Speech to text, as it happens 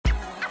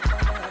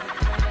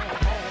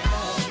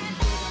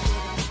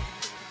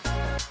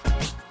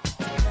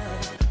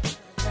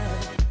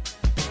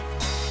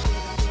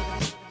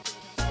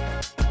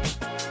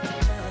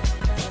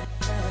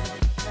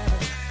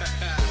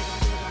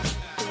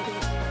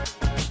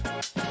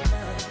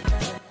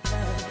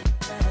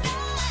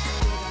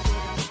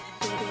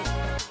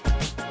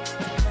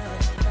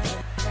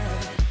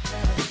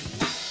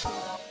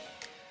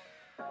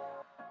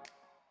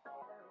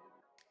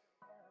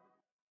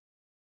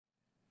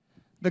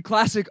The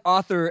classic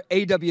author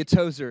A.W.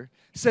 Tozer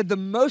said the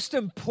most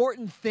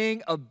important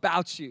thing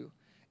about you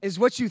is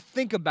what you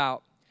think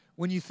about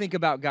when you think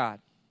about God.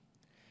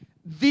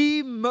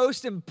 The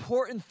most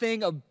important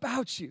thing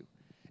about you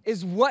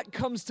is what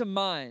comes to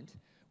mind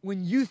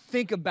when you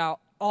think about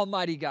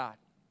Almighty God.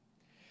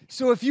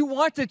 So if you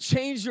want to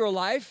change your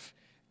life,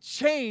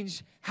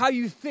 change how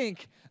you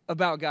think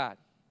about God.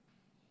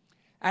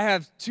 I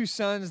have two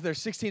sons, they're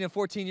 16 and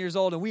 14 years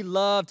old, and we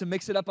love to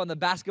mix it up on the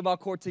basketball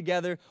court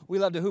together. We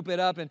love to hoop it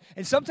up. And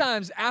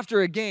sometimes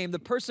after a game, the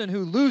person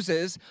who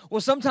loses will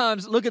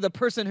sometimes look at the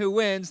person who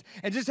wins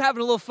and just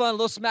having a little fun, a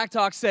little smack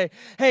talk, say,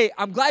 hey,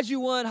 I'm glad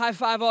you won, high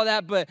five, all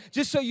that, but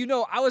just so you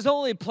know, I was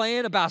only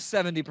playing about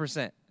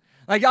 70%.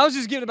 Like, I was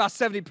just giving about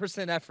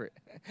 70% effort.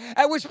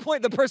 At which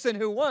point, the person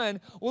who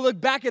won will look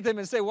back at them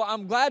and say, well,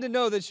 I'm glad to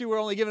know that you were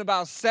only giving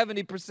about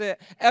 70%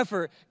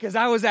 effort because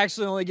I was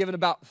actually only giving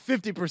about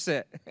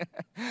 50%.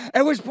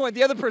 At which point,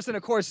 the other person,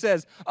 of course,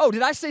 says, oh,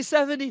 did I say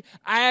 70?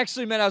 I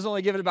actually meant I was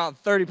only giving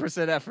about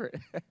 30% effort.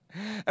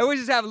 And we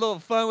just have a little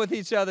fun with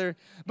each other.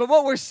 But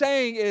what we're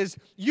saying is,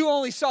 you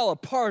only saw a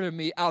part of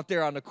me out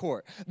there on the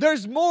court.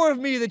 There's more of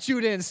me that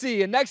you didn't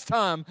see, and next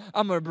time,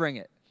 I'm going to bring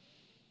it.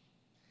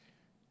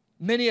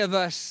 Many of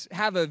us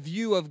have a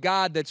view of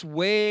God that's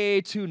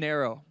way too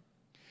narrow.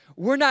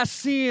 We're not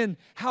seeing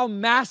how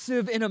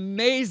massive and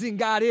amazing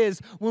God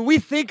is. When we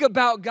think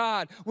about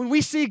God, when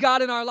we see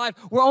God in our life,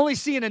 we're only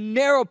seeing a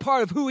narrow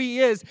part of who He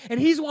is, and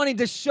He's wanting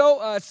to show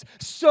us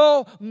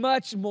so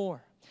much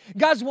more.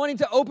 God's wanting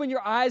to open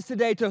your eyes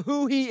today to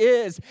who He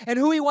is and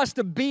who He wants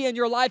to be in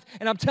your life,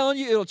 and I'm telling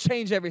you, it'll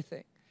change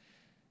everything.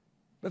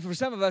 But for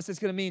some of us, it's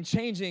going to mean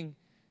changing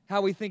how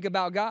we think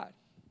about God.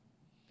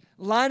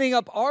 Lining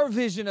up our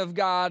vision of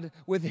God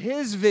with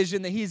His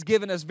vision that He's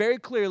given us very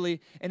clearly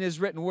in His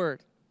written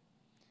word.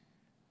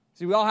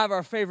 See, we all have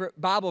our favorite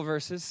Bible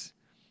verses.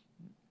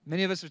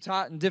 Many of us are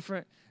taught in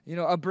different,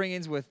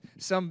 upbringings, with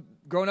some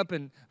growing up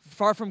in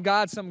far from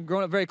God, some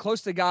growing up very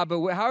close to God.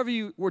 But however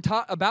you were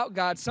taught about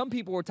God, some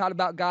people were taught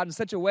about God in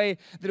such a way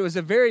that it was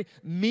a very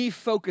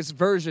me-focused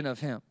version of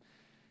Him.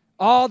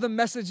 All the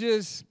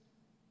messages,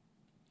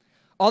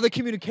 all the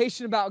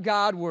communication about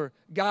God were,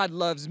 God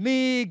loves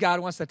me, God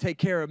wants to take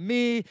care of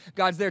me,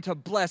 God's there to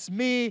bless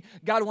me,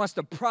 God wants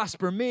to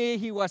prosper me,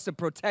 He wants to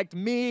protect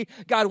me,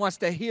 God wants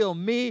to heal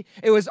me.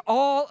 It was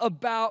all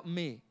about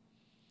me.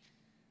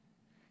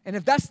 And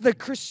if that's the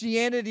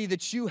Christianity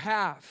that you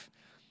have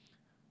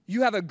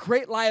a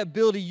great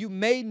liability you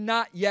may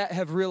not yet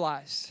have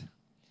realized.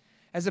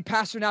 As a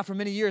pastor now for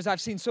many years, I've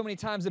seen so many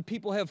times that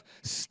people have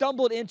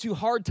stumbled into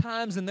hard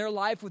times in their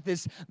life with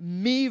this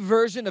me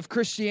version of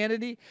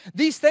Christianity.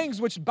 These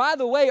things, which, by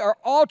the way, are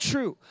all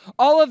true.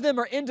 All of them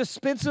are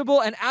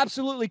indispensable and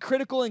absolutely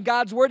critical in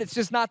God's word. It's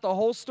just not the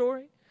whole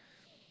story.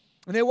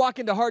 When they walk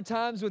into hard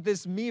times with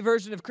this me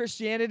version of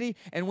Christianity,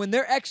 and when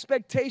their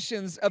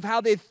expectations of how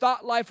they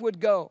thought life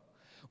would go,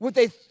 what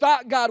they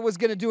thought God was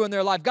going to do in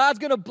their life. God's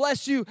going to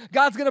bless you.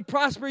 God's going to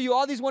prosper you.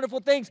 All these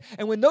wonderful things.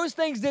 And when those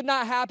things did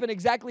not happen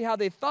exactly how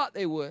they thought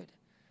they would,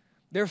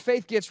 their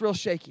faith gets real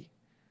shaky.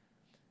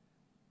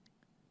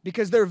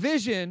 Because their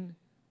vision,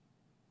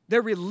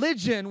 their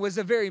religion was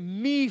a very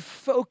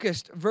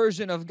me-focused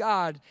version of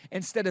God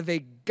instead of a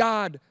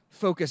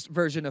God-focused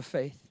version of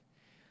faith.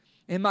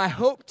 And my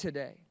hope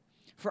today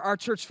for our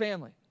church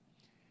family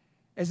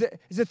is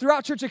that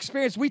throughout church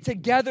experience, we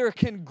together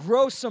can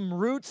grow some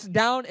roots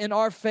down in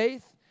our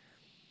faith.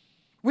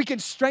 We can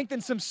strengthen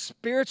some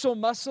spiritual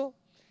muscle.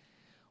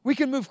 We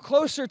can move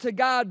closer to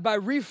God by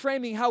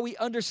reframing how we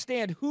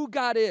understand who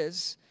God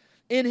is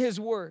in His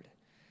Word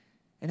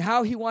and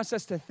how He wants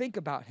us to think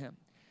about Him.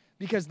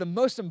 Because the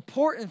most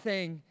important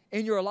thing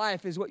in your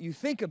life is what you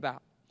think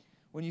about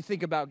when you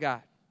think about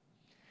God.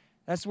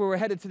 That's where we're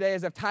headed today,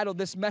 as I've titled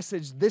this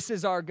message, This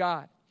is Our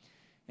God.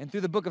 And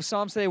through the book of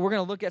Psalms today, we're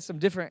going to look at some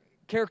different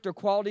character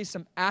qualities,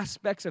 some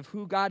aspects of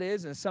who God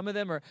is, and some of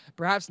them are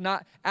perhaps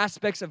not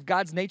aspects of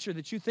God's nature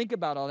that you think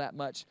about all that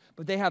much,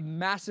 but they have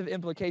massive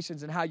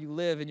implications in how you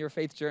live in your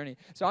faith journey.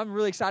 So I'm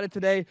really excited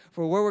today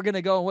for where we're going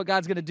to go and what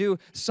God's going to do.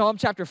 Psalm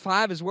chapter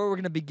 5 is where we're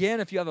going to begin.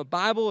 If you have a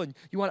Bible and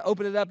you want to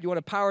open it up, you want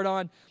to power it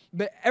on.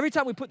 But every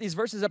time we put these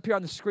verses up here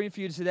on the screen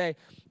for you today,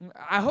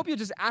 I hope you'll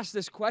just ask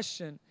this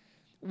question: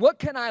 what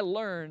can I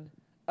learn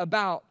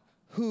about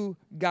who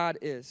God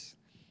is?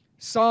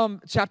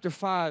 Psalm chapter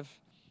 5.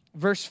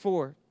 Verse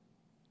 4,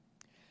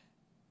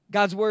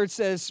 God's word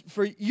says,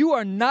 "For you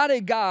are not a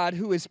God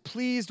who is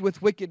pleased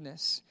with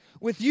wickedness.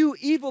 With you,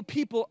 evil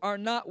people are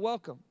not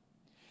welcome.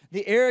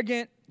 The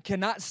arrogant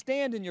cannot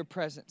stand in your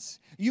presence.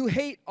 You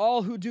hate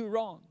all who do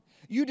wrong.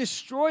 You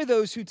destroy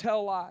those who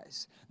tell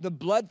lies. The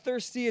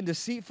bloodthirsty and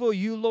deceitful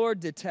you,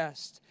 Lord,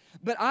 detest.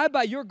 But I,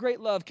 by your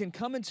great love, can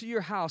come into your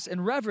house. In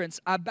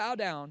reverence, I bow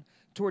down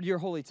toward your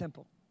holy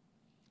temple."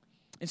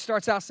 It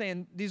starts out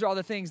saying these are all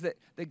the things that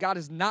God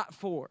is not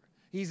for.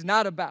 He's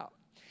not about.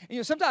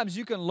 And, sometimes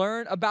you can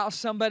learn about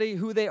somebody,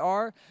 who they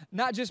are,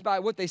 not just by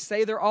what they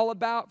say they're all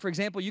about. For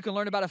example, you can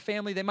learn about a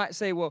family. They might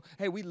say, well,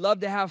 hey, we love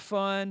to have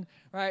fun,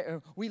 right?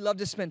 Or, we love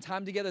to spend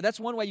time together. That's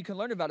one way you can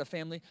learn about a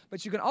family.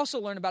 But you can also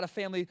learn about a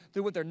family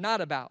through what they're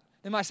not about.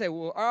 They might say,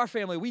 well, our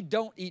family, we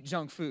don't eat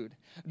junk food.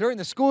 During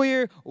the school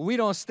year, we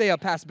don't stay up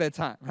past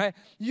bedtime, right?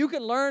 You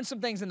can learn some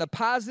things in the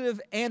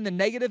positive and the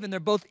negative, and they're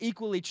both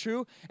equally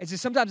true. It's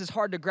just sometimes it's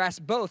hard to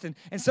grasp both. And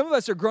some of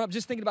us are growing up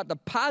just thinking about the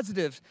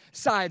positive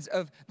sides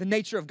of the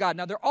nature of God.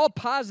 Now, they're all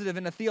positive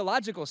in a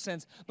theological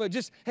sense, but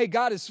just, hey,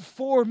 God is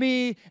for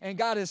me, and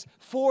God is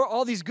for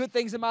all these good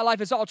things in my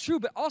life. It's all true,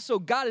 but also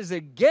God is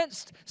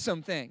against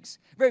some things,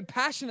 very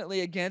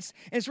passionately against.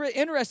 And it's really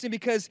interesting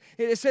because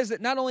it says that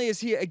not only is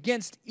he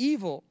against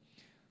evil,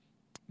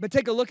 but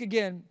take a look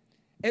again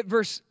at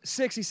verse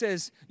 6. He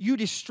says, you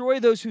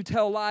destroy those who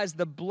tell lies,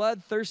 the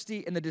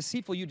bloodthirsty and the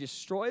deceitful, you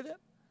destroy them.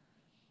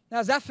 Now,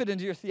 does that fit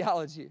into your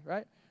theology,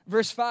 right?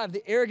 Verse 5,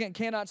 the arrogant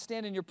cannot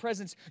stand in your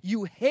presence.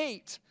 You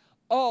hate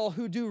all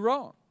who do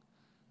wrong.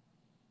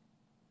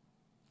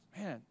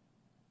 Man,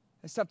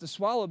 it's tough to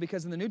swallow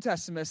because in the New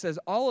Testament it says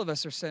all of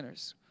us are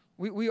sinners.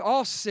 We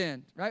all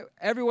sin, right?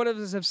 Every one of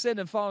us have sinned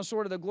and fallen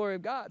short of the glory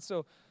of God.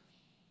 So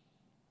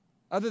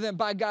other than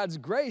by God's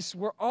grace,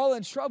 we're all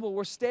in trouble.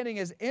 We're standing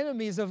as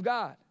enemies of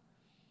God.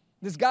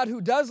 This God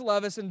who does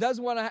love us and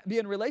does want to be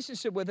in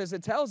relationship with us,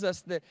 it tells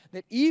us that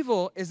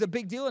evil is a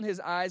big deal in his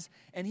eyes,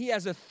 and he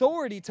has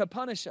authority to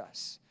punish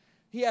us.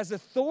 He has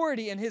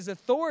authority, and his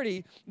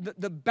authority,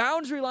 the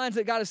boundary lines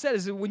that God has set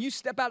is that when you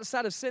step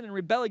outside of sin and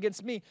rebel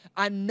against me,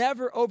 I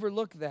never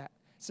overlook that.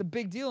 It's a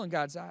big deal in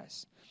God's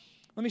eyes.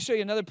 Let me show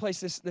you another place,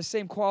 the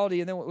same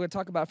quality, and then we're going to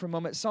talk about it for a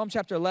moment. Psalm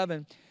chapter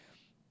 11.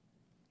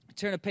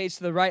 Turn a page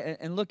to the right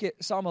and look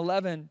at Psalm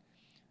 11,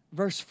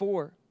 verse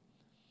 4.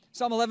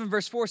 Psalm 11,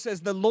 verse 4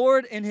 says, the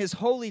Lord in his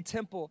holy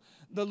temple,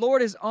 the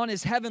Lord is on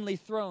his heavenly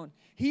throne.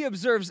 He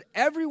observes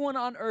everyone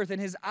on earth,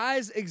 and his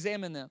eyes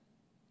examine them.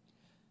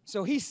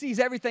 So he sees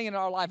everything in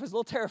our life. It's a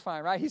little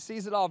terrifying, right? He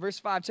sees it all. Verse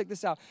 5, check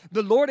this out.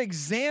 The Lord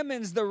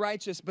examines the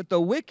righteous, but the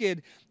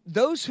wicked,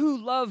 those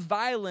who love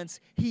violence,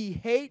 he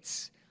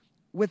hates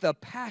with a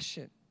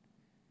passion.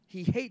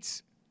 He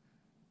hates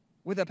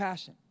with a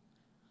passion.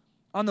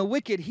 On the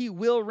wicked, he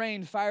will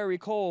rain fiery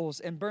coals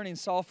and burning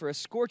sulfur. A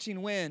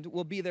scorching wind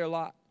will be their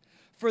lot.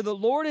 For the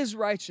Lord is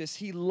righteous.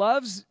 He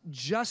loves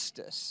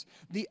justice.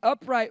 The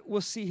upright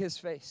will see his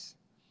face.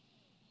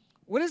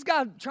 What is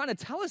God trying to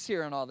tell us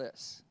here in all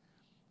this?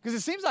 Because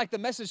it seems like the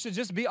message should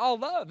just be all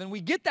love, and we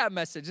get that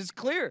message. It's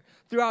clear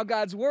throughout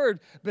God's word,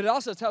 but it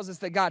also tells us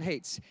that God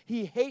hates.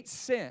 He hates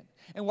sin.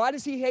 And why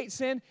does he hate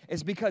sin?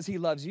 It's because he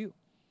loves you.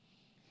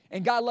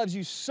 And God loves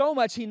you so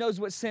much, he knows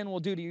what sin will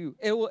do to you.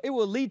 It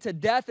will lead to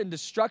death and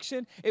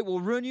destruction. It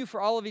will ruin you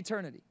for all of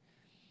eternity.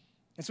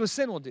 That's what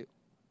sin will do. It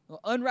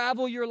will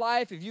unravel your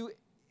life. If you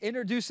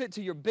introduce it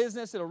to your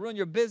business, it'll ruin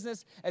your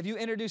business. If you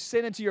introduce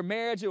sin into your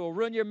marriage, it will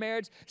ruin your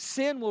marriage.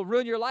 Sin will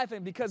ruin your life.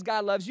 And because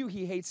God loves you,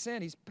 he hates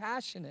sin. He's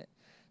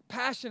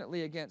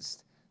passionately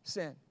against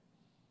sin.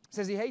 He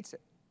says he hates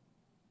it.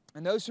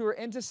 And those who are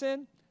into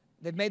sin,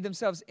 they've made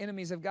themselves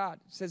enemies of God.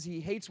 He says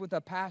he hates with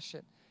a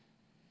passion.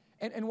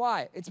 And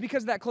why? It's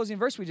because of that closing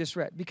verse we just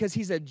read. Because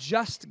he's a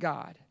just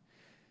God.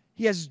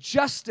 He has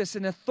justice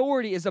and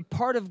authority as a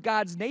part of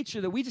God's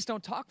nature that we just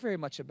don't talk very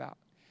much about.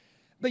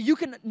 But you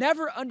can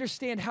never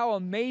understand how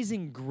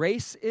amazing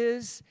grace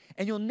is,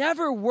 and you'll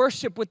never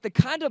worship with the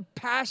kind of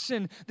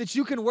passion that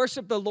you can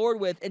worship the Lord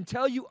with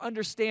until you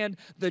understand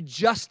the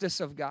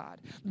justice of God,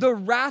 the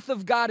wrath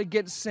of God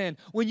against sin.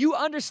 When you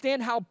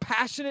understand how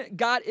passionate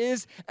God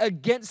is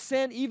against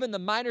sin, even the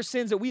minor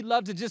sins that we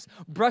love to just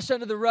brush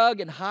under the rug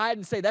and hide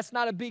and say, that's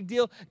not a big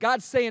deal.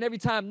 God's saying every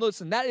time,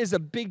 listen, that is a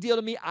big deal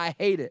to me. I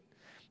hate it.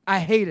 I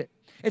hate it.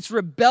 It's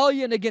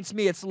rebellion against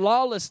me. It's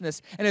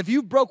lawlessness. And if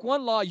you broke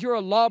one law, you're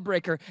a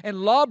lawbreaker.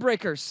 And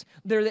lawbreakers,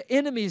 they're the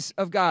enemies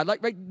of God.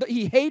 Like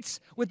he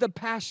hates with a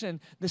passion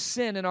the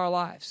sin in our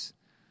lives.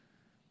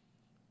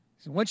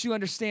 So once you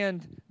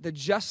understand the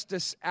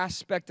justice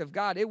aspect of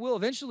God, it will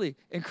eventually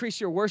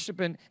increase your worship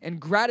and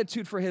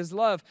gratitude for his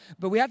love.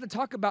 But we have to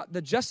talk about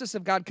the justice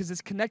of God because it's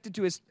connected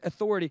to his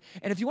authority.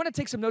 And if you want to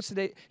take some notes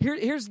today,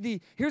 here's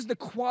the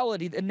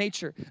quality, the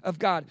nature of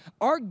God.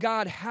 Our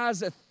God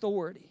has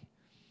authority.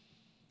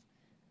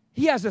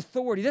 He has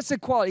authority. That's the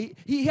quality.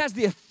 He has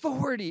the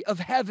authority of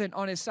heaven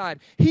on his side.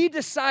 He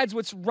decides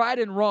what's right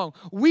and wrong.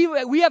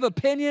 We have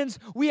opinions.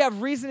 We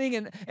have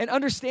reasoning and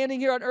understanding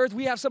here on earth.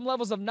 We have some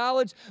levels of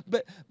knowledge.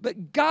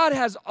 But God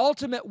has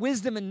ultimate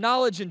wisdom and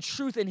knowledge and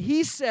truth, and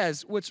he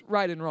says what's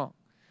right and wrong.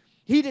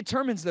 He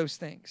determines those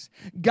things.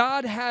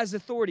 God has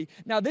authority.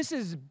 Now, this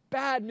is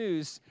bad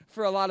news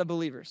for a lot of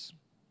believers.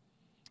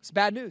 It's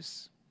bad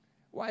news.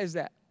 Why is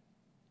that?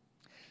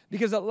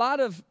 Because a lot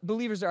of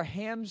believers are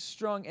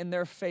hamstrung in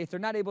their faith. They're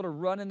not able to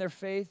run in their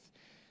faith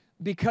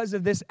because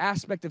of this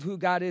aspect of who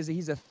God is.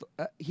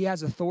 He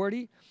has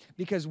authority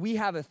because we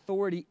have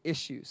authority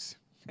issues.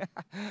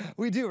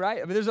 We do,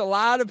 right? I mean, there's a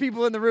lot of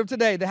people in the room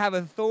today that have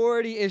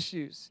authority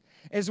issues.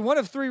 It's one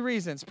of three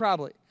reasons,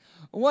 probably.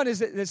 One is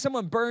that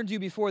someone burned you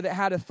before that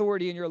had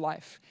authority in your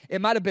life. It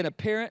might have been a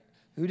parent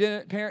who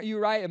didn't parent you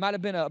right. It might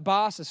have been a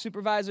boss, a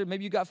supervisor.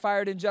 Maybe you got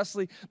fired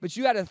unjustly, but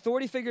you had an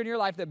authority figure in your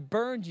life that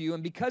burned you,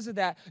 and because of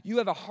that, you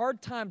have a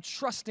hard time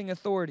trusting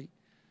authority.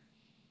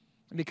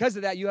 And because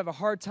of that, you have a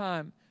hard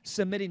time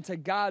submitting to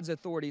God's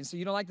authority. And so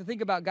you don't like to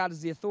think about God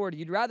as the authority.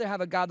 You'd rather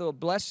have a God that will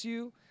bless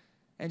you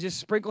and just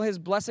sprinkle his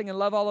blessing and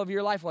love all over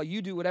your life while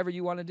you do whatever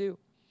you want to do.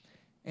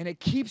 And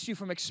it keeps you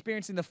from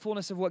experiencing the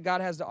fullness of what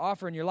God has to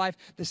offer in your life.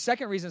 The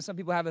second reason some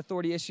people have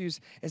authority issues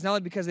is not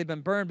only because they've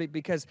been burned, but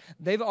because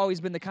they've always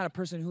been the kind of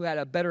person who had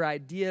a better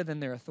idea than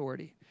their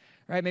authority,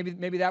 right?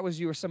 Maybe that was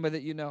you or somebody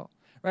that you know,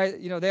 right?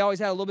 You know, they always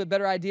had a little bit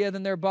better idea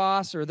than their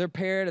boss or their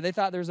parent, or they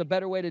thought there was a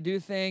better way to do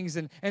things.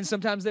 And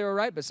sometimes they were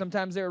right, but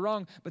sometimes they were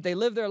wrong. But they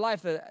lived their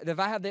life that if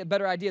I have the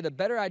better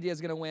idea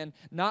is going to win,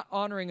 not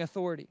honoring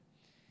authority.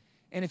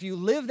 And if you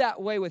live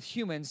that way with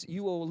humans,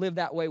 you will live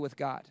that way with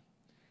God.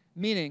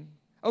 Meaning,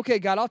 okay,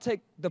 God, I'll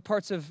take the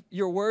parts of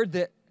your word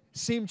that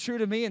seem true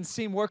to me and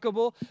seem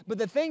workable, but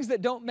the things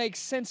that don't make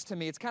sense to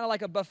me, it's kind of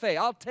like a buffet.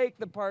 I'll take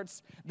the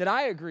parts that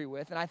I agree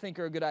with and I think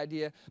are a good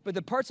idea, but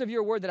the parts of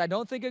your word that I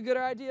don't think are a good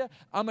idea,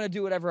 I'm going to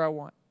do whatever I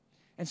want.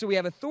 And so we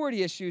have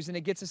authority issues, and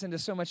it gets us into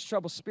so much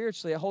trouble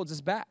spiritually. It holds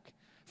us back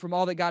from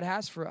all that God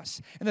has for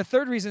us. And the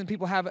third reason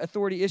people have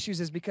authority issues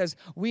is because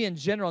we in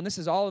general, and this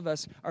is all of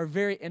us, are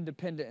very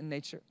independent in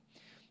nature.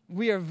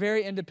 We are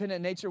very independent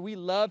in nature. We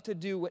love to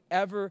do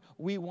whatever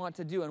we want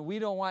to do, and we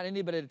don't want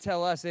anybody to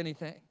tell us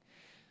anything.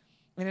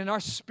 And in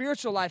our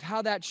spiritual life,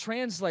 how that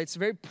translates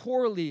very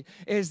poorly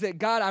is that,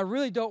 God, I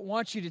really don't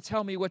want you to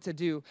tell me what to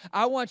do.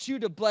 I want you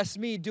to bless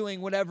me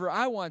doing whatever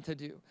I want to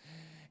do.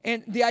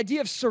 And the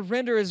idea of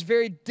surrender is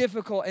very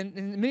difficult, and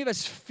many of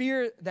us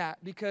fear that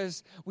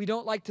because we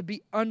don't like to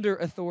be under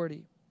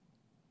authority.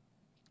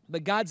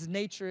 But God's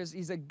nature is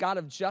he's a God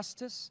of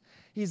justice.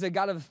 He's a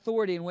God of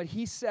authority, and what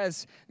he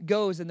says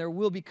goes, and there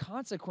will be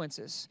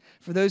consequences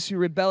for those who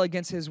rebel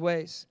against his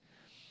ways.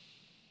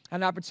 I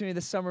had an opportunity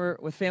this summer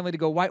with family to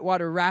go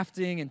whitewater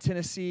rafting in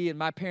Tennessee, and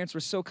my parents were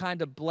so kind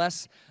to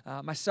bless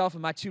myself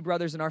and my two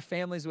brothers and our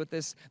families with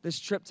this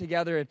trip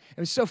together. And it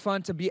was so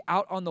fun to be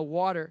out on the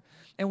water.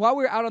 And while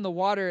we were out on the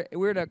water, we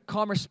were at a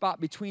calmer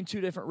spot between two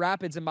different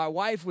rapids, and my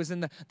wife was in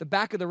the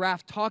back of the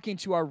raft talking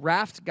to our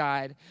raft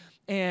guide.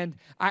 And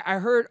I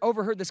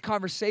overheard this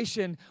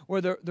conversation where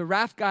the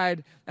raft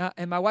guide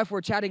and my wife were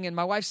chatting, and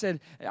my wife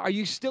said, "Are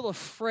you still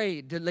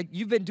afraid? Like,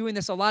 you've been doing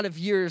this a lot of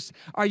years.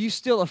 Are you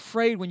still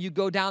afraid when you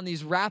go down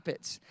these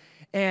rapids?"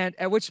 And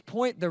at which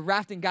point the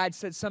rafting guide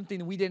said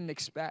something we didn't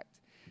expect.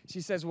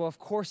 She says, "Well, of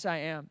course I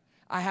am.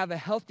 I have a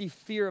healthy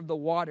fear of the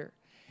water.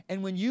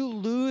 And when you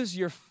lose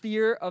your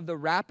fear of the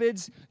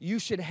rapids, you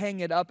should hang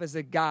it up as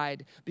a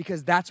guide,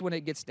 because that's when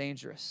it gets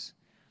dangerous."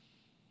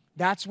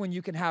 That's when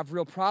you can have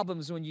real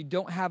problems, when you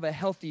don't have a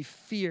healthy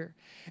fear.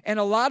 And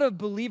a lot of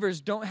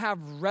believers don't have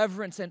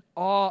reverence and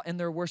awe in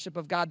their worship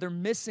of God. They're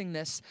missing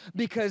this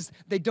because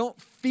they don't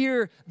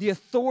fear the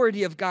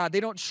authority of God. They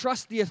don't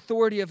trust the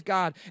authority of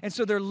God. And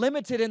so they're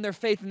limited in their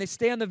faith, and they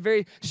stay on the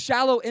very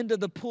shallow end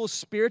of the pool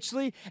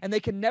spiritually, and they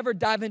can never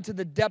dive into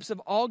the depths of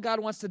all God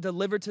wants to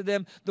deliver to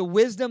them, the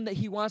wisdom that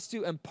he wants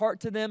to impart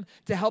to them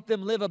to help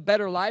them live a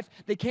better life.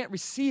 They can't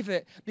receive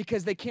it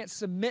because they can't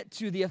submit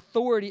to the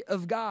authority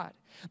of God.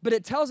 But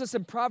it tells us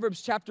in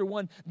Proverbs chapter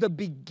 1, the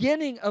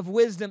beginning of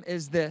wisdom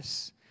is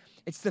this.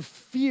 It's the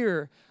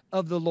fear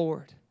of the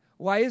Lord.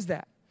 Why is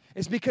that?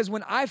 It's because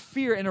when I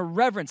fear in a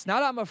reverence,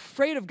 not I'm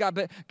afraid of God,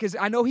 but because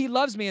I know he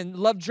loves me, and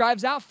love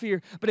drives out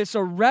fear, but it's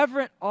a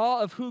reverent awe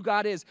of who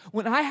God is.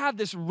 When I have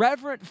this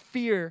reverent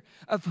fear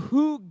of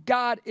who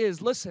God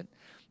is, listen,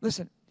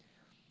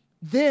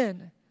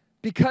 then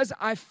because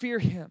I fear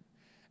him,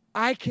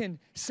 I can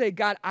say,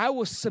 God, I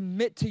will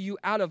submit to you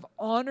out of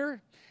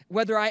honor.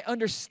 Whether I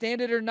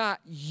understand it or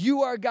not,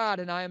 you are God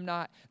and I am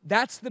not.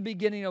 That's the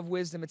beginning of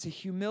wisdom. It's a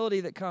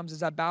humility that comes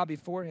as I bow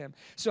before him.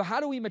 So how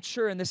do we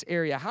mature in this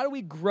area? How do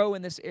we grow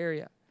in this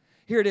area?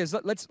 Here it is.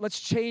 Let's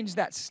change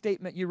that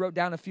statement you wrote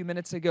down a few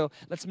minutes ago.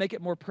 Let's make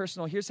it more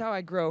personal. Here's how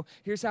I grow.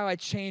 Here's how I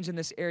change in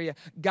this area.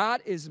 God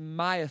is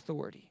my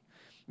authority.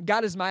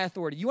 God is my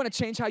authority. You want to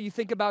change how you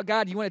think about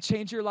God? You want to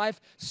change your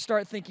life?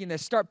 Start thinking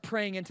this. Start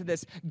praying into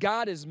this.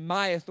 God is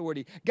my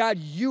authority. God,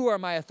 you are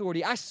my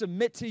authority. I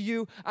submit to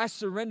you. I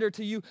surrender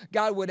to you.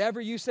 God,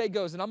 whatever you say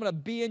goes. And I'm going to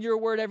be in your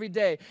word every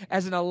day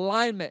as an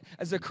alignment,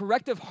 as a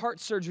corrective heart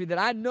surgery that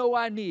I know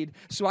I need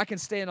so I can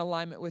stay in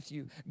alignment with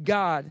you.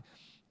 God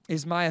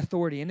is my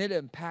authority, and it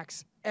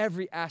impacts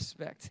every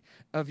aspect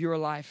of your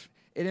life.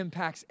 It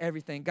impacts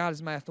everything. God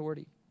is my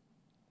authority.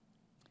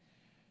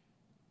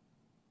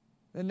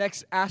 The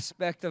next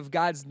aspect of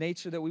God's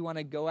nature that we want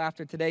to go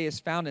after today is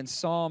found in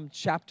Psalm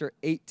chapter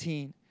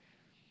 18.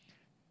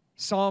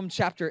 Psalm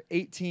chapter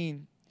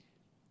 18,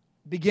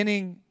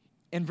 beginning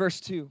in verse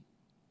 2.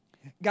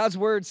 God's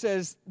word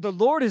says, "The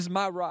Lord is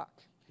my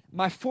rock,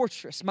 my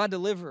fortress, my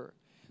deliverer.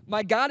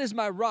 My God is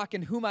my rock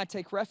in whom I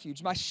take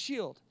refuge, my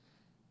shield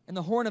and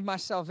the horn of my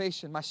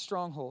salvation, my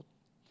stronghold.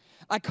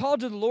 I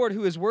called to the Lord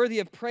who is worthy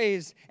of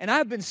praise, and I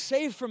have been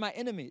saved from my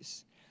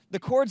enemies. The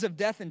cords of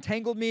death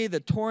entangled me. The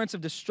torrents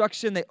of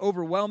destruction, they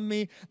overwhelmed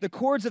me. The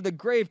cords of the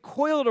grave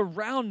coiled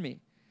around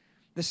me.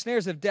 The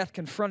snares of death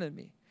confronted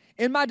me.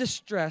 In my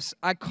distress,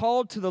 I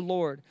called to the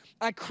Lord.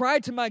 I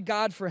cried to my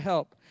God for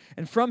help.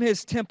 And from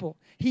his temple,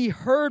 he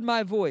heard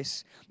my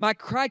voice. My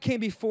cry came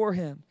before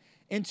him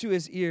into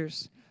his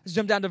ears. Let's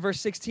jump down to verse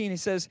 16. He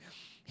says,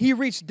 he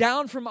reached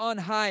down from on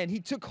high and he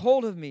took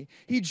hold of me.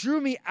 He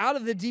drew me out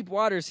of the deep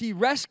waters. He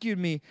rescued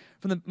me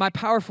from my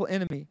powerful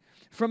enemy,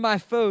 from my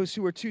foes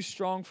who were too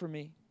strong for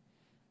me.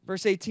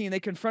 Verse 18, they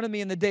confronted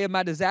me in the day of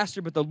my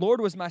disaster, but the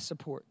Lord was my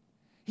support.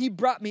 He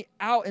brought me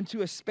out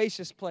into a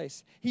spacious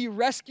place. He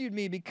rescued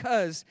me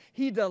because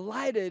he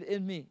delighted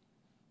in me.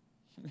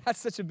 That's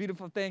such a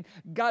beautiful thing.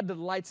 God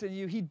delights in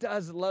you. He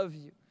does love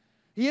you.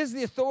 He is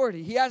the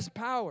authority. He has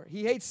power.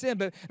 He hates sin,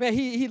 but man,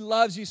 he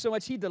loves you so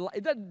much.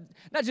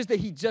 Not just that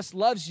he just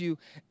loves you,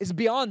 it's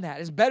beyond that.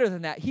 It's better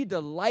than that. He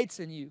delights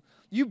in you.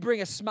 You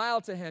bring a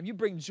smile to him. You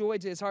bring joy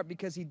to his heart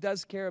because he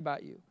does care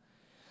about you.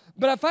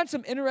 But I find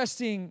some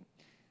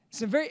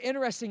very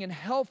interesting and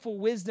helpful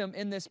wisdom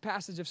in this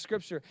passage of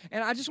Scripture.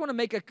 And I just want to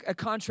make a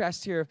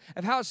contrast here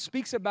of how it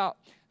speaks about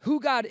who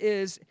God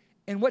is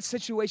and what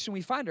situation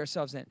we find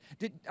ourselves in.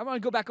 I want to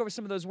go back over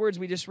some of those words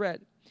we just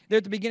read. There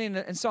at the beginning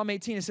in Psalm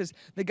 18, it says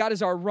that God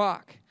is our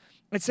rock.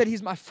 It said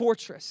he's my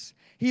fortress.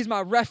 He's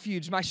my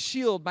refuge, my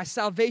shield, my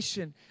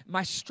salvation,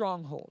 my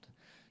stronghold.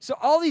 So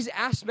all these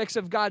aspects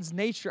of God's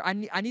nature, I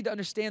need to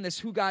understand this,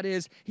 who God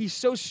is. He's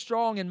so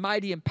strong and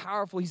mighty and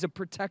powerful. He's a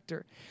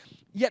protector.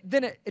 Yet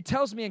then it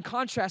tells me in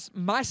contrast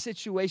my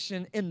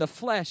situation in the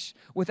flesh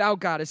without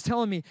God. It's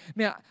telling me,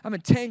 man, I'm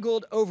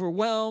entangled,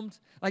 overwhelmed,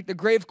 like the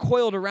grave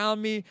coiled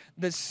around me,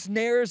 the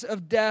snares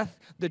of death,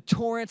 the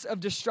torrents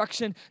of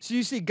destruction. So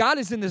you see, God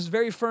is in this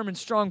very firm and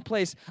strong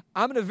place.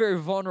 I'm in a very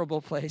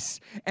vulnerable place.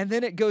 And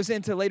then it goes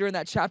into later in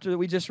that chapter that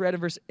we just read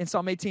in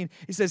Psalm 18,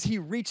 he says, he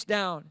reached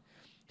down.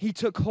 He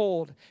took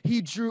hold. He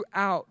drew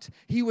out.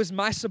 He was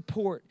my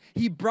support.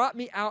 He brought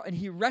me out and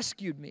he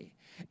rescued me.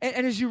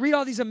 And as you read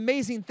all these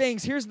amazing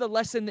things, here's the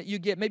lesson that you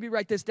get. Maybe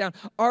write this down.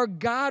 Our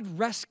God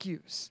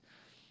rescues.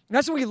 And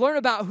that's what we learn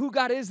about who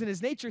God is in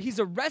his nature. He's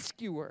a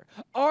rescuer.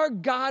 Our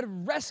God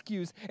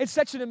rescues. It's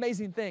such an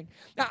amazing thing.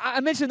 Now, I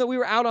mentioned that we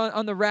were out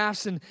on the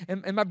rafts, and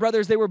my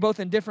brothers, they were both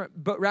in different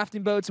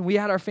rafting boats, and we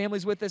had our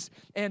families with us.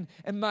 And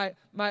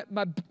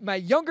my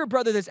younger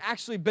brother that's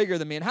actually bigger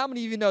than me. And how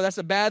many of you know that's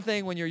a bad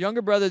thing when your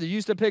younger brother that you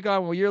used to pick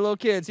on when you're little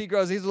kids, he's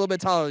a little bit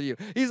taller than you.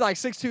 He's like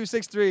 6'2",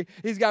 6'3".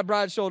 He's got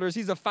broad shoulders.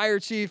 He's a fire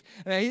chief.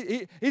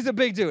 He's a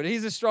big dude.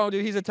 He's a strong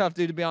dude. He's a tough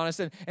dude, to be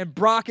honest. And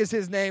Brock is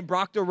his name.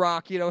 Brock the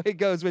Rock. It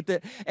goes with it.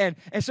 And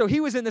so he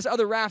was in this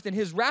other raft, and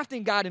his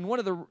rafting guide in one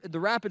of the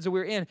rapids that we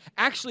were in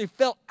actually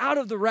fell out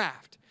of the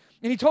raft.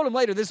 And he told him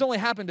later, this only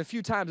happened a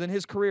few times in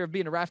his career of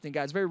being a rafting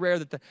guide. It's very rare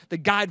that the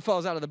guide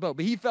falls out of the boat,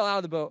 but he fell out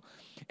of the boat.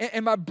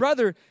 And my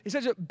brother, he's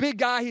such a big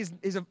guy. He's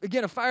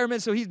again, a fireman,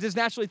 so he just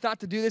naturally thought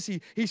to do this.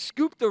 He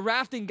scooped the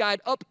rafting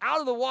guide up out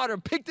of the water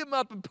and picked him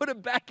up and put him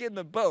back in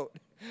the boat.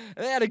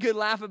 And they had a good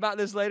laugh about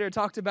this later,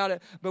 talked about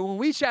it. But when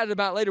we chatted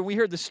about it later, we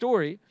heard the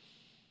story.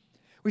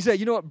 We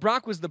said, you know what?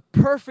 Brock was the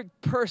perfect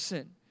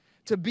person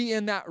to be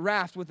in that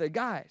raft with a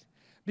guide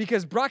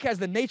because Brock has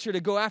the nature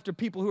to go after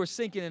people who are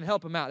sinking and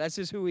help him out. That's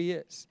just who he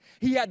is.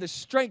 He had the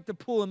strength to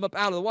pull him up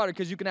out of the water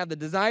because you can have the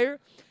desire,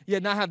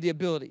 yet not have the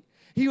ability.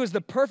 He was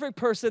the perfect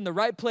person, the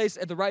right place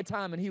at the right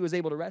time, and he was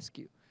able to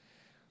rescue.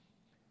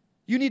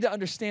 You need to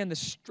understand the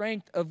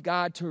strength of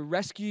God to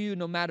rescue you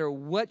no matter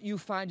what you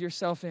find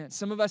yourself in.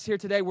 Some of us here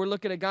today, we're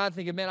looking at God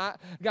thinking, man,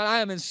 God, I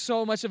am in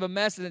so much of a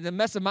mess, and the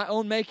mess of my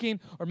own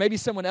making, or maybe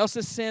someone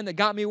else's sin that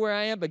got me where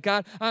I am. But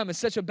God, I am in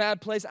such a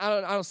bad place.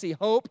 I don't see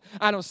hope.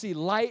 I don't see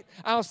light.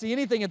 I don't see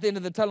anything at the end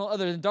of the tunnel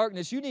other than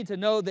darkness. You need to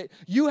know that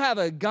you have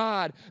a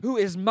God who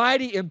is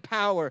mighty in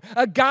power,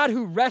 a God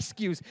who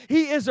rescues.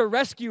 He is a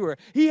rescuer.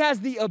 He has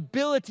the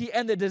ability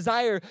and the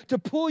desire to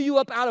pull you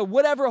up out of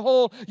whatever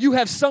hole you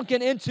have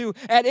sunken into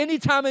at any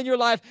time in your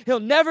life.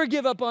 He'll never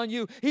give up on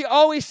you. He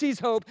always sees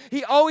hope.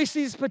 He always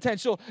sees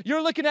potential.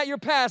 You're looking at your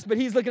past, but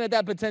he's looking at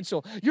that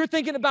potential. You're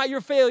thinking about your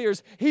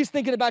failures. He's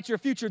thinking about your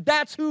future.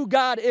 That's who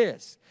God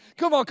is.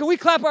 Come on, can we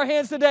clap our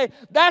hands today?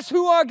 That's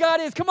who our God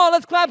is. Come on,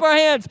 let's clap our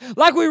hands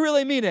like we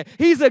really mean it.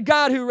 He's a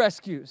God who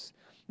rescues.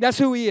 That's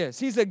who he is.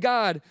 He's a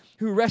God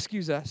who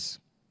rescues us.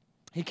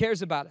 He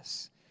cares about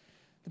us.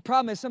 The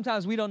problem is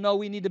sometimes we don't know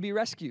we need to be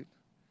rescued.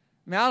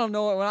 I mean, I don't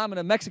know when I'm in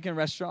a Mexican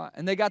restaurant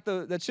and they got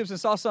the chips and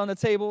salsa on the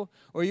table,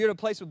 or you're at a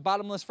place with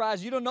bottomless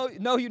fries. You don't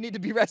know you need to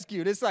be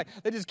rescued. It's like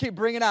they just keep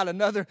bringing out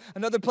another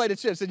plate of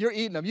chips and you're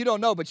eating them. You don't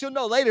know, but you'll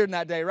know later in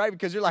that day, right?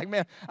 Because you're like,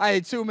 man, I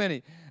ate too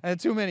many,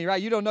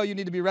 right? You don't know you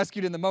need to be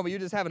rescued in the moment. You're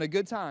just having a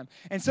good time.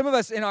 And some of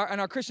us in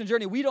our Christian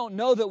journey, we don't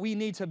know that we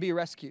need to be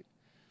rescued.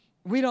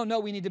 We don't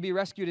know we need to be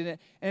rescued in it.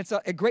 And it's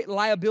a great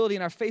liability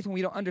in our faith when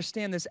we don't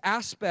understand this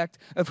aspect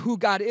of who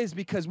God is,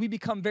 because we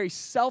become very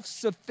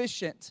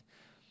self-sufficient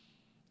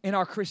in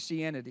our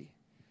Christianity.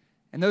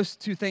 And those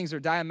two things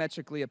are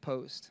diametrically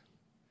opposed.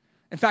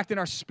 In fact, in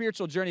our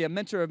spiritual journey, a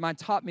mentor of mine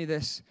taught me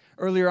this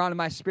earlier on in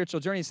my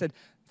spiritual journey. He said,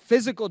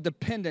 physical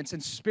dependence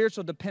and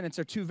spiritual dependence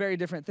are two very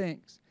different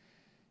things.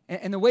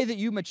 And the way that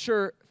you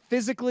mature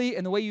physically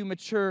and the way you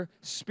mature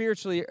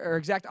spiritually are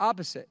exact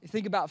opposite.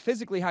 Think about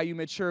physically how you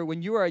mature.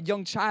 When you are a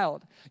young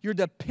child, you're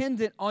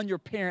dependent on your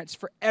parents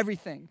for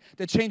everything,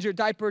 to change your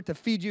diaper, to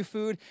feed you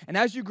food. And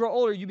as you grow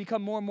older, you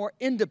become more and more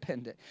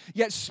independent.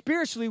 Yet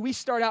spiritually, we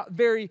start out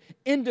very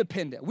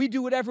independent. We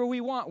do whatever we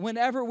want,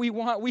 whenever we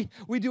want.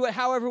 We do it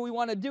however we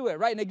want to do it,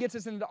 right? And it gets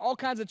us into all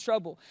kinds of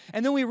trouble.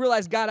 And then we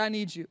realize, God, I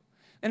need you.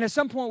 And at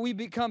some point, we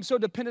become so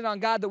dependent on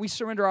God that we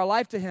surrender our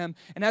life to Him.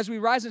 And as we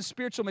rise in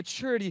spiritual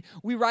maturity,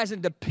 we rise in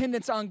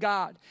dependence on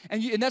God.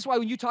 And that's why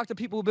when you talk to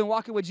people who've been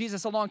walking with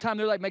Jesus a long time,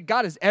 they're like, man,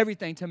 God is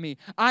everything to me.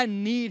 I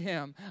need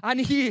Him.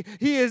 He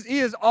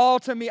is all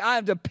to me. I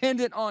am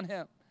dependent on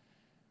Him.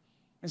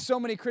 And so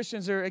many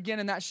Christians are,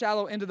 again, in that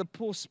shallow end of the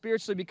pool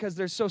spiritually because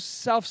they're so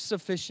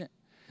self-sufficient.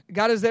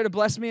 God is there to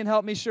bless me and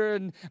help me, sure,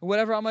 and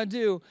whatever I'm going to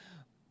do.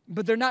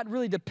 But they're not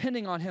really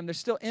depending on Him. They're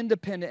still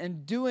independent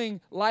and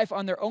doing life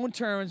on their own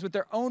terms with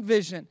their own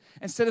vision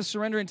instead of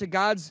surrendering to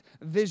God's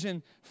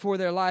vision for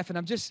their life. And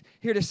I'm just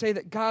here to say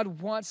that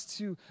God wants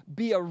to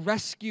be a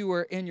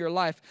rescuer in your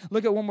life.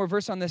 Look at one more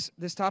verse on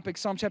this topic,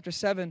 Psalm chapter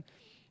 7,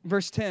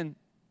 verse 10,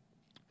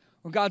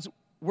 where God's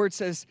word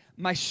says,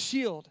 my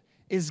shield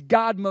is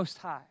God Most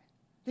High.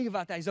 Think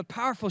about that. He's a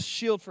powerful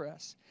shield for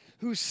us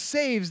who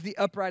saves the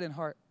upright in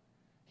heart.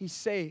 He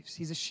saves.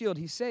 He's a shield.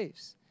 He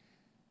saves.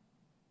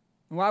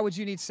 And why would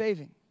you need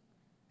saving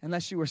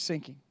unless you were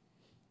sinking?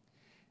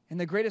 And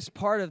the greatest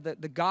part of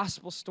the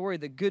gospel story,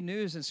 the good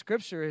news in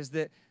Scripture is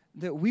that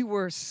we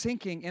were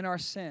sinking in our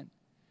sin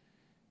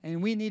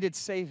and we needed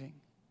saving.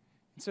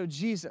 And so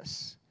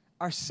Jesus,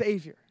 our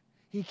Savior,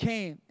 He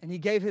came and He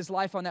gave His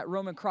life on that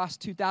Roman cross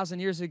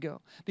 2,000 years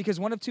ago because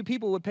one of two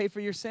people would pay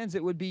for your sins.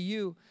 It would be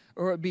you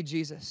or it would be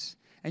Jesus.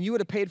 And you would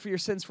have paid for your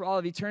sins for all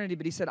of eternity,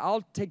 but He said,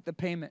 I'll take the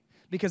payment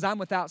because I'm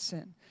without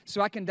sin,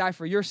 so I can die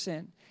for your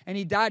sin. And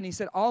He died and He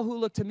said, all who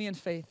look to me in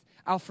faith,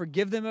 I'll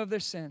forgive them of their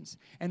sins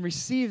and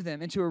receive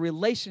them into a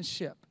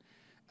relationship,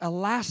 a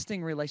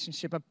lasting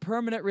relationship, a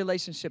permanent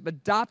relationship,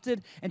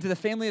 adopted into the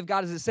family of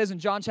God. As it says in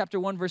John chapter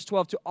 1, verse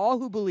 12, to all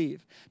who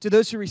believe, to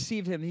those who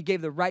received Him, He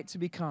gave the right to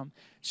become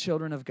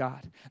children of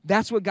God.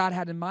 That's what God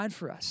had in mind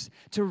for us,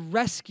 to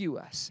rescue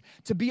us,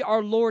 to be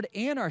our Lord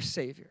and our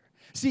Savior.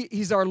 See,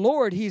 He's our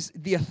Lord. He's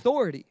the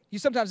authority. You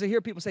sometimes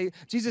hear people say,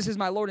 Jesus is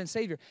my Lord and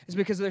Savior. It's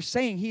because they're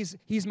saying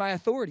He's my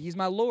authority. He's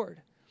my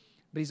Lord.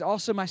 But He's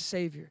also my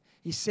Savior.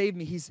 He saved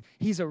me.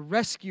 He's a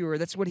rescuer.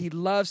 That's what He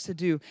loves to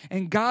do.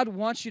 And God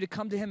wants you to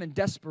come to Him in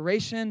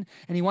desperation,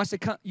 and He wants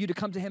you to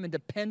come to Him in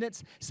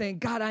dependence, saying,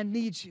 God, I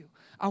need you.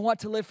 I want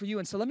to live for you.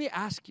 And so let me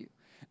ask you,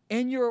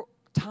 in your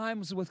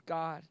times with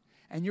God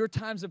and your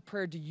times of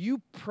prayer, do you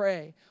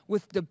pray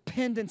with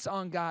dependence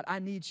on God? I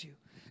need you.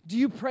 Do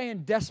you pray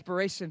in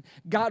desperation,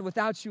 God,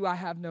 without you, I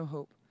have no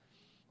hope?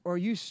 Or are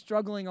you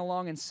struggling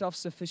along in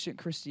self-sufficient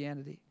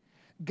Christianity?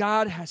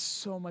 God has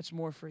so much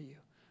more for you.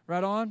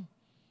 Right on?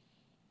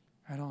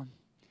 Right on.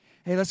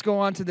 Hey, let's go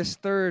on to this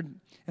third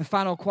and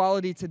final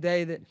quality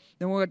today that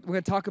then we're going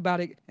to talk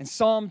about it in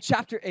Psalm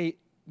chapter 8,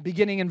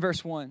 beginning in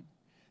verse 1. It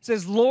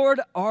says,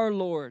 Lord, our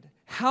Lord,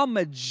 how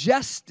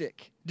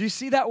majestic. Do you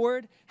see that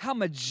word? How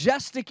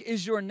majestic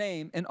is your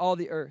name in all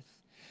the earth.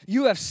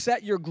 You have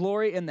set your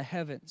glory in the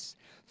heavens.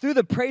 Through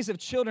the praise of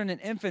children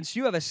and infants,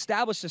 you have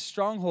established a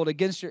stronghold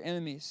against your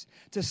enemies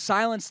to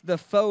silence the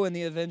foe and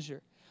the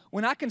avenger.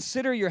 When I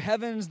consider your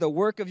heavens, the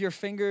work of your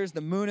fingers,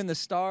 the moon and the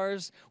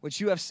stars,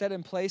 which you have set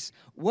in place,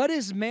 what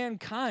is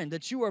mankind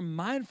that you are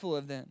mindful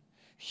of them?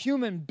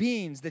 Human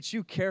beings that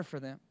you care for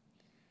them.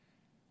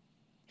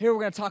 Here we're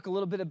going to talk a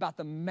little bit about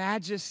the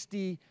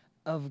majesty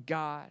of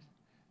God.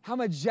 How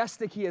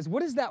majestic He is.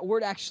 What does that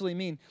word actually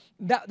mean?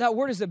 That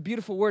word is a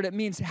beautiful word. It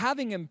means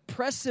having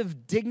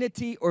impressive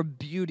dignity or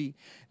beauty,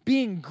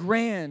 being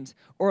grand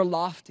or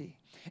lofty.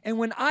 And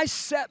when I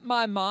set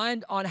my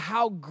mind on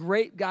how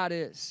great God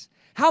is,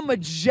 how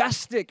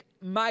majestic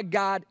my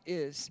God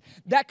is,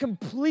 that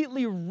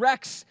completely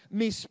wrecks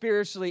me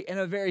spiritually in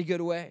a very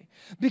good way.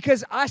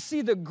 Because I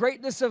see the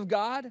greatness of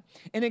God,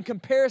 and in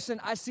comparison,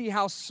 I see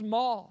how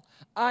small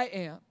I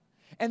am.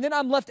 And then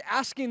I'm left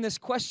asking this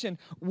question,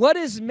 what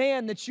is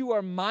man that you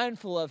are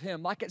mindful of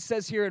him? Like it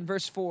says here in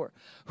verse 4.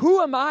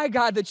 Who am I,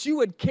 God, that you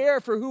would care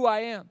for who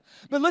I am?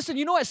 But listen,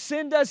 you know what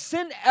sin does?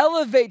 Sin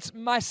elevates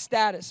my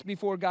status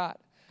before God.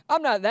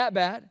 I'm not that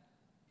bad.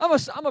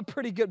 I'm a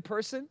pretty good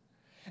person.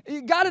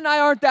 God and I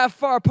aren't that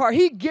far apart.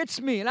 He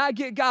gets me and I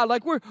get God.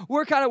 Like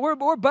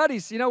we're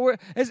buddies, you know,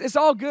 it's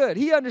all good.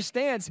 He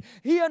understands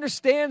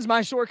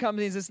my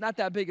shortcomings. It's not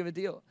that big of a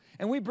deal.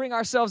 And we bring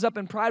ourselves up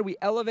in pride. We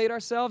elevate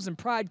ourselves, and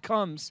pride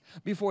comes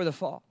before the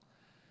fall.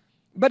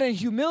 But in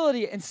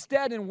humility,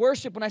 instead, in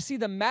worship, when I see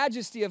the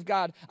majesty of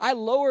God, I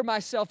lower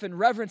myself in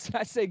reverence and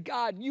I say,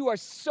 God, you are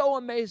so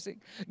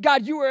amazing.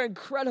 God, you are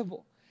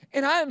incredible.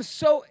 And I am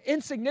so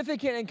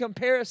insignificant in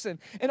comparison.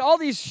 And all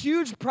these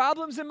huge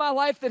problems in my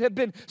life that have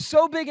been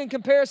so big in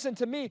comparison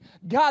to me,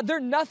 God, they're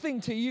nothing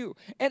to you.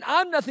 And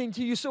I'm nothing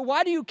to you. So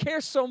why do you care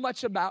so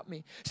much about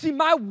me? See,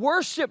 my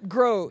worship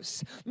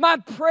grows. My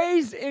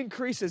praise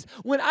increases.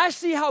 When I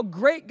see how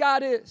great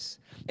God is,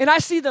 and I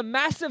see the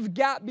massive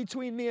gap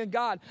between me and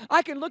God,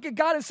 I can look at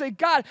God and say,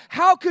 God,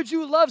 how could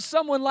you love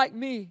someone like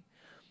me?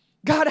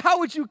 God, how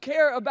would you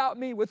care about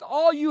me with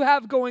all you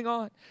have going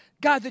on?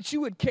 God, that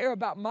you would care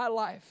about my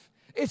life.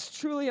 It's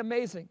truly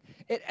amazing.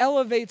 It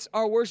elevates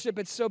our worship.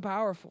 It's so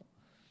powerful.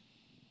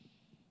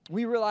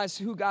 We realize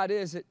who God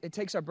is. It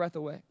takes our breath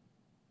away.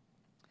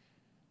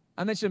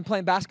 I mentioned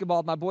playing basketball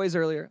with my boys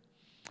earlier,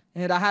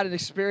 and I had an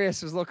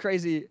experience. It was a little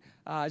crazy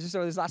just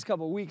over this last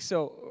couple of weeks.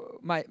 So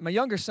my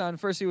younger son,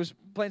 first he was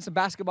playing some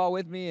basketball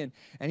with me, and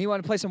he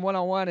wanted to play some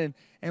one-on-one,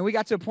 and we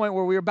got to a point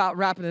where we were about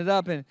wrapping it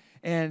up,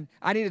 and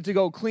I needed to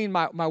go clean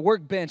my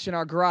workbench in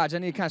our garage. I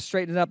needed to kind of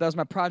straighten it up. That was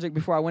my project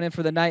before I went in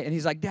for the night, and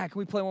he's like, Dad, can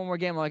we play one more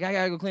game? I'm like, I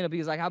got to go clean up.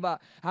 He's like, how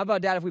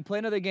about, Dad, if we play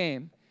another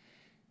game,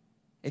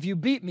 if you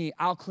beat me,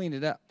 I'll clean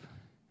it up.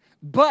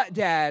 But,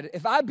 Dad,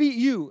 if I beat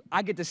you,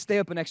 I get to stay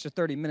up an extra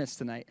 30 minutes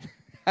tonight.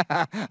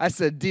 I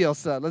said, deal,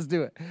 son. Let's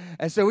do it.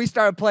 And so we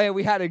started playing.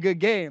 We had a good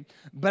game,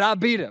 but I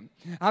beat him.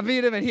 And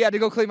he had to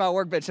go clean my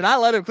workbench, and I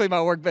let him clean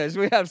my workbench.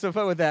 We had some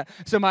fun with that.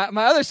 So my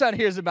other son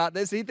hears about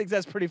this. He thinks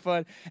that's pretty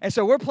fun. And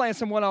so we're playing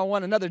some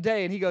one-on-one another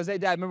day, and he goes, hey,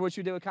 Dad, remember what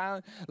you did with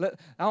Kylan?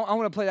 I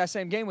want to play that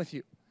same game with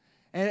you.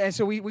 And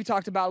so we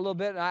talked about it a little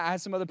bit, and I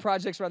had some other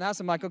projects around the house.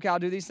 I'm like, okay, I'll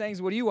do these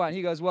things. What do you want? And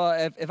he goes, well,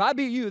 if I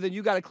beat you, then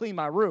you got to clean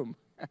my room.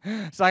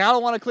 It's like, I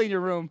don't want to clean your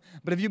room,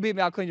 but if you beat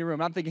me, I'll clean your room.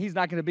 And I'm thinking, he's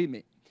not going to beat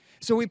me.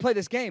 So we play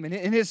this game,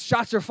 and his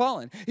shots are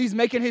falling. He's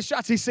making his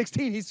shots. He's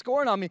 16. He's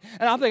scoring on me.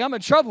 And I'm thinking, I'm in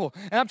trouble,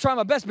 and I'm trying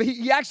my best, but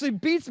he actually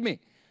beats me.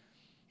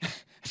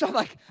 So I'm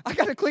like, I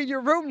got to clean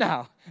your room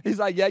now. He's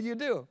like, yeah, you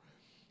do.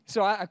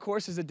 So of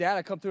course, as a dad,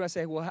 I come through and I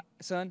say, well,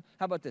 son,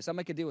 how about this? I'll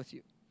make a deal with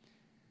you.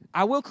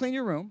 I will clean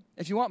your room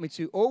if you want me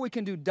to, or we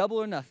can do double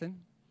or nothing.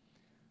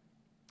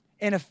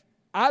 And if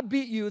I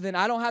beat you, then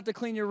I don't have to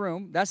clean your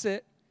room. That's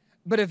it.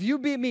 But if you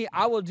beat me,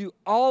 I will do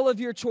all of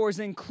your chores,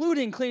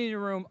 including cleaning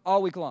your room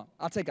all week long.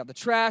 I'll take out the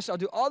trash. I'll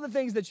do all the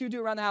things that you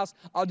do around the house.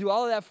 I'll do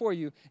all of that for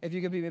you if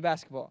you can beat me in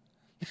basketball.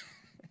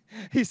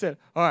 He said,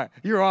 all right,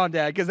 you're on,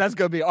 Dad, because that's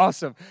going to be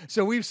awesome.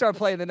 So we start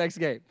playing the next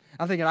game.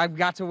 I'm thinking, I've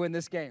got to win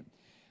this game.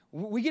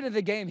 We get into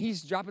the game.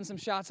 He's dropping some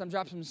shots. I'm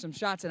dropping some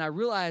shots. And I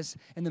realize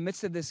in the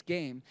midst of this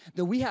game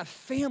that we have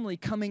family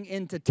coming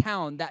into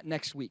town that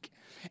next week.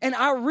 And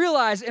I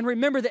realize and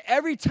remember that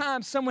every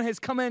time someone has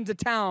come into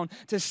town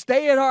to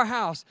stay at our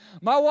house,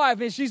 my wife,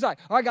 and she's like,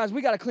 all right, guys,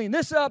 we got to clean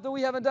this up that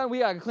we haven't done. We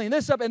got to clean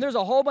this up. And there's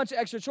a whole bunch of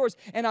extra chores.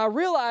 And I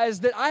realize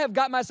that I have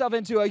got myself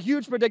into a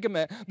huge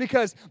predicament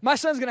because my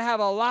son's going to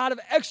have a lot of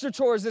extra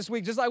chores this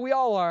week, just like we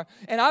all are.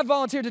 And I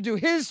volunteered to do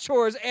his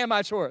chores and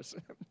my chores.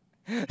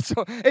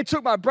 So it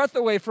took my breath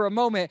away for a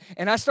moment,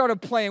 and I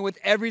started playing with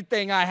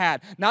everything I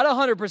had. Not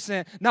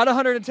 100%, not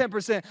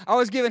 110%. I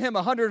was giving him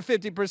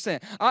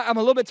 150%. I'm a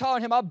little bit taller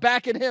than him. I'm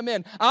backing him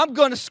in. I'm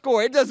going to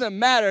score. It doesn't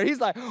matter. He's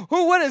like,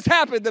 what has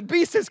happened? The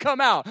beast has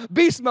come out.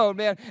 Beast mode,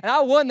 man. And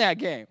I won that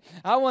game.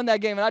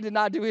 And I did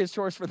not do his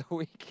chores for the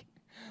week.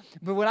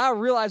 But when I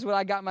realized what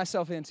I got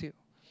myself into,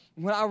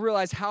 when I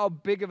realized how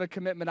big of a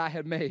commitment I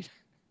had made,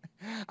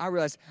 I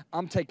realized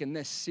I'm taking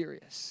this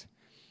serious.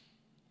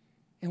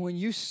 And when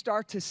you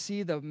start to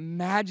see the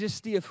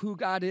majesty of who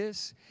God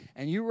is,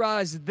 and you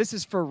realize that this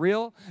is for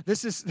real,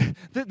 this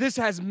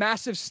has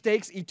massive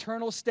stakes,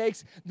 eternal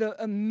stakes,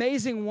 the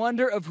amazing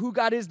wonder of who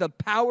God is, the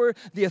power,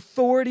 the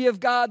authority of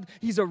God.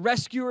 He's a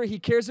rescuer. He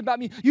cares about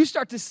me. You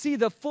start to see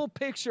the full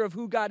picture of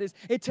who God is.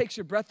 It takes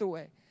your breath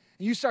away.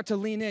 You start to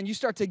lean in. You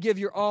start to give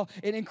your all.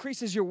 It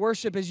increases your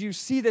worship as you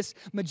see this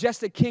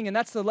majestic King. And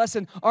that's the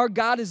lesson. Our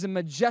God is a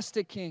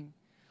majestic King.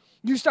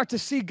 You start to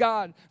see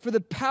God for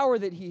the power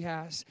that he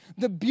has,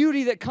 the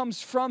beauty that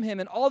comes from him,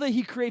 and all that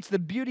he creates, the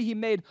beauty he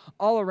made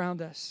all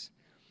around us.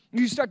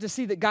 You start to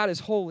see that God is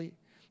holy,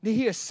 that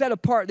he is set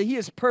apart, that he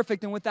is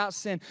perfect and without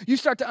sin. You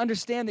start to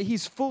understand that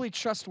he's fully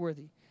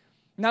trustworthy.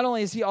 Not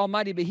only is he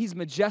almighty, but he's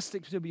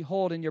majestic to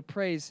behold in your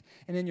praise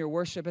and in your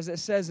worship. As it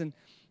says in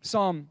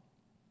Psalm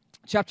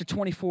chapter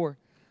 24,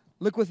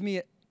 look with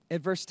me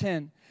at verse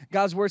 10.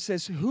 God's word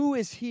says, who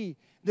is he,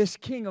 this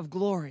King of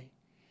glory?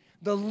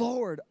 The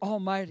Lord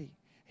Almighty.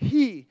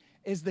 He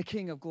is the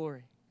King of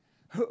glory.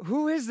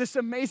 Who is this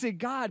amazing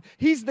God?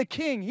 He's the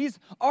King. He's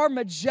our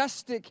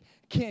majestic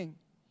King.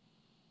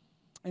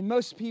 And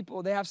most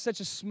people, they have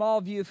such a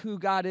small view of who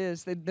God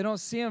is. They don't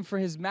see him for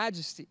his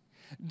majesty.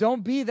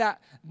 Don't be that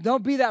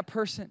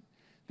person.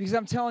 Because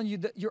I'm telling you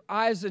that your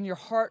eyes and your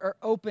heart are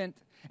opened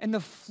and the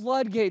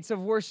floodgates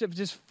of worship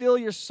just fill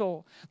your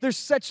soul. There's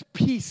such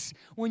peace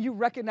when you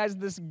recognize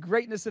this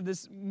greatness of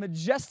this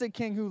majestic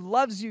King who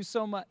loves you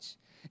so much.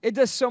 It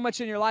does so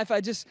much in your life.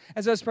 As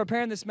I was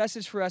preparing this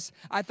message for us,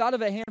 I thought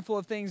of a handful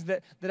of things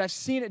that I've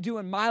seen it do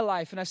in my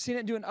life, and I've seen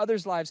it do in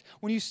others' lives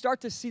when you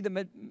start to see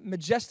the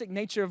majestic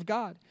nature of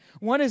God.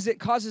 One is it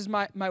causes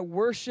my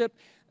worship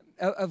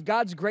of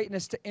God's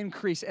greatness to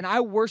increase. And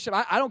I worship.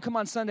 I don't come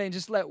on Sunday and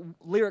just let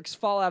lyrics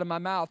fall out of my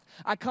mouth.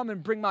 I come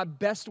and bring my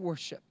best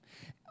worship.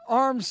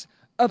 Arms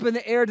up in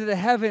the air to the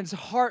heavens,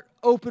 heart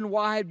open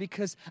wide,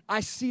 because I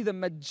see the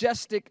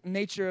majestic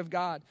nature of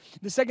God.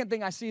 The second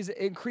thing I see is it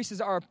increases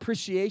our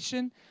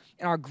appreciation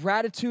and our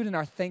gratitude and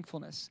our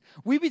thankfulness.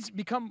 We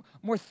become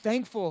more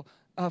thankful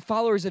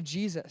followers of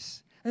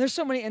Jesus. And there's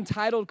so many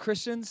entitled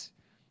Christians.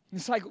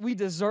 It's like we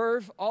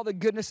deserve all the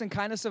goodness and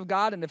kindness of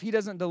God, and if he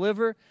doesn't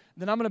deliver,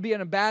 then I'm going to be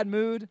in a bad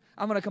mood.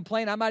 I'm going to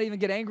complain. I might even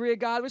get angry at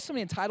God. There's so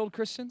many entitled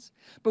Christians.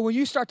 But when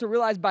you start to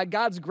realize by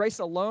God's grace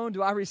alone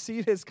do I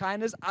receive his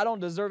kindness, I don't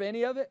deserve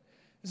any of it.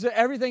 So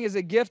everything is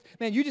a gift.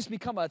 Man, you just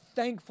become a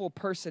thankful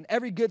person.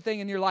 Every good thing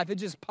in your life, it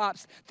just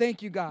pops.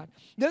 Thank you, God.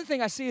 The other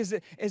thing I see is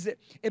that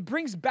it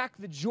brings back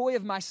the joy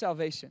of my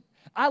salvation.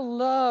 I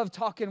love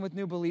talking with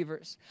new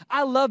believers.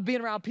 I love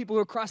being around people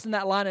who are crossing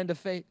that line into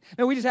faith.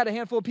 And we just had a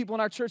handful of people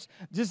in our church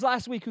just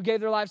last week who gave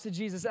their lives to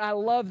Jesus. And I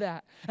love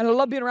that. And I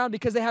love being around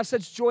because they have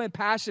such joy and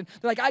passion.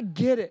 They're like, I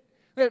get it.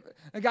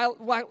 A guy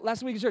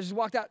last week in church just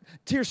walked out,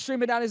 tears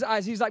streaming down his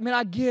eyes. He's like, man,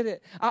 I get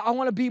it. I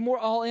want to be more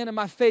all in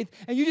my faith.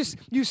 And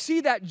you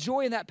see that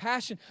joy and that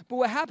passion. But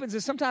what happens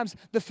is sometimes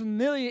the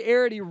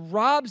familiarity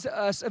robs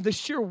us of the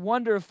sheer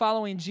wonder of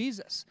following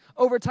Jesus.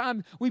 Over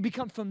time, we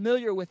become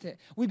familiar with it.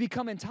 We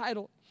become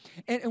entitled.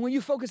 And when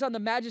you focus on the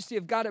majesty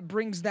of God, it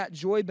brings that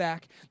joy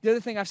back. The other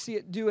thing I see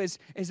it do is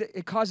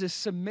it causes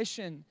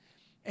submission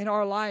in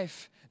our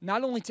life.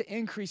 Not only to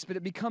increase, but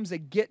it becomes a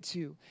get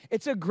to.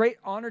 It's a great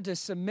honor to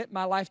submit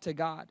my life to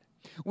God.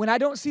 When I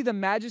don't see the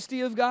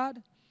majesty of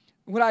God,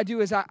 what I do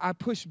is I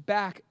push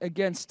back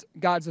against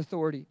God's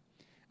authority.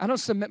 I don't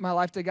submit my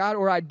life to God,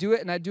 or I do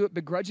it, and I do it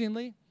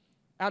begrudgingly,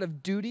 out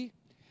of duty.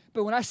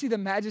 But when I see the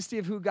majesty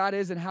of who God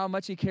is and how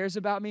much he cares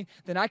about me,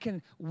 then I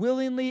can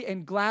willingly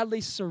and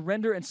gladly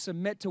surrender and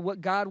submit to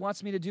what God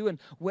wants me to do and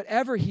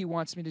whatever he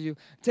wants me to do.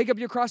 Take up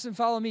your cross and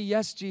follow me.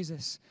 Yes,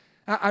 Jesus.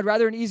 I'd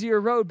rather an easier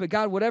road, but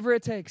God, whatever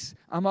it takes,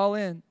 I'm all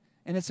in.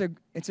 And it's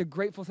a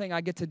grateful thing I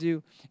get to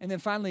do. And then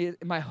finally,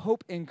 my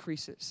hope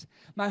increases.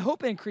 My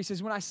hope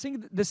increases when I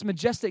sing this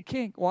majestic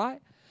king. Why?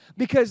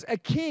 Because a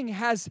king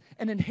has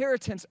an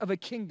inheritance of a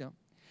kingdom.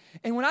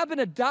 And when I've been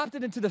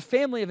adopted into the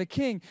family of a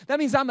king, that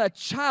means I'm a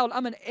child,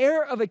 I'm an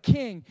heir of a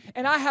king,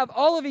 and I have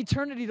all of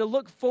eternity to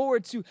look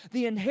forward to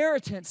the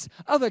inheritance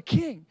of a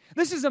king.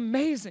 This is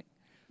amazing.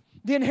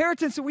 The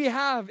inheritance that we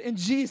have in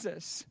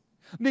Jesus,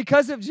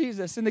 because of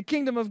Jesus and the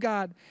kingdom of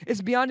God,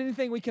 is beyond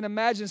anything we can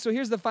imagine. So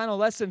here's the final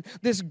lesson.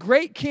 This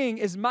great king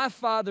is my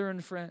father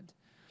and friend.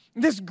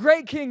 This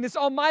great king, this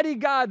almighty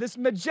God, this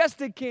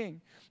majestic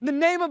king, the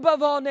name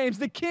above all names,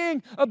 the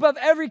king above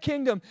every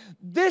kingdom.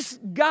 This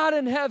God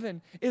in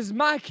heaven is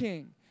my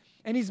king,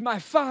 and he's my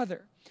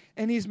father,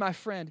 and he's my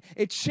friend.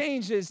 It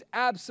changes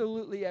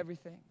absolutely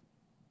everything.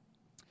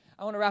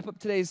 I want to wrap up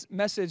today's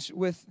message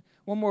with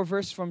one more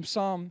verse from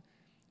Psalm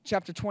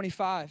chapter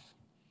 25.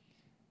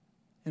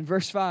 In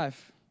verse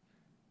 5,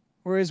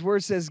 where his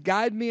word says,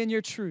 guide me in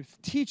your truth,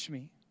 teach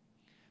me,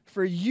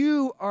 for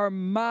you are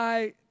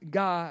my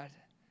God,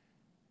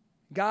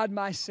 God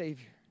my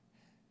Savior.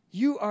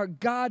 You are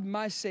God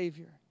my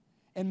Savior,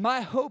 and my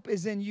hope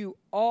is in you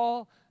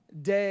all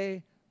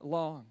day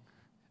long.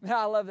 Man,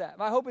 I love that.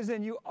 My hope is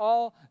in you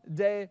all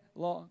day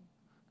long.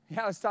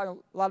 Yeah, I was talking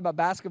a lot about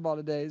basketball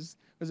today. It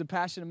was a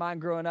passion of mine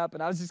growing up,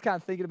 and I was just kind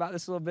of thinking about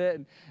this a little bit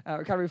and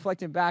kind of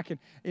reflecting back. And,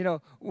 you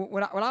know,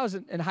 when I was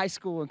in high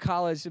school and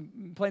college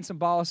and playing some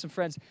ball with some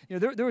friends, you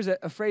know, there was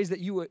a phrase that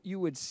you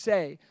would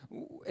say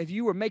if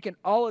you were making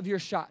all of your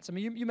shots. I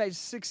mean, you made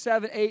 6,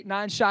 7, 8,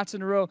 9 shots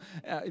in a row.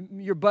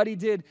 Your buddy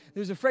did.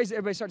 There's a phrase that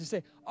everybody started to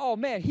say, oh,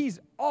 man, he's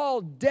all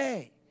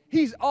day.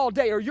 He's all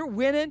day. Or you're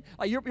winning,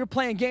 like you're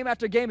playing game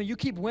after game and you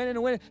keep winning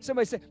and winning.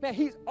 Somebody say, man,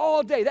 he's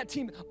all day. That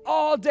team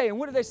all day. And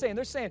what are they saying?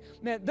 They're saying,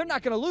 man, they're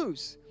not going to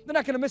lose. They're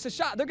not going to miss a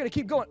shot. They're going to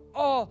keep going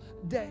all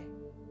day,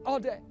 all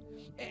day.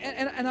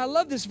 And I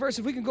love this verse.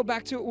 If we can go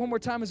back to it one more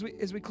time as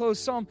we close,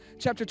 Psalm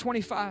chapter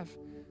 25.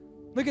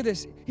 Look at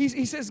this.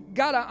 He says,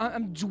 God,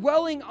 I'm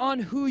dwelling on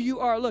who you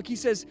are. Look, he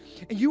says,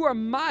 you are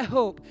my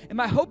hope, and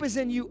my hope is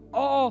in you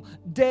all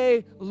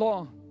day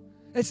long.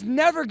 It's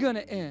never going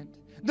to end.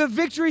 The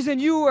victories in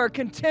you are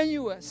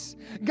continuous.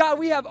 God,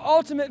 we have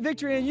ultimate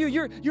victory in you.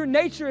 Your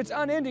nature, it's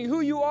unending.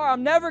 Who you are,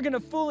 I'm never going to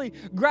fully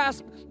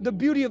grasp the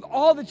beauty of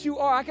all that you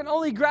are. I can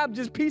only grab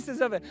just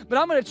pieces of it. But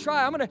I'm going to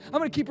try. I'm going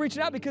to keep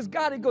reaching out because,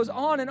 God, it goes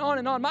on and on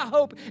and on. My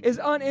hope is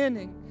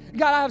unending.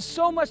 God, I have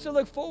so much to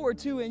look forward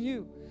to in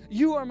you.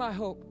 You are my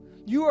hope.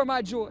 You are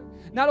my joy.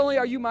 Not only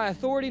are you my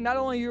authority, not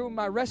only are you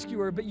my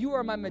rescuer, but you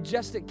are my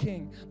majestic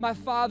king, my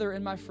father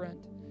and my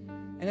friend.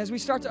 And as we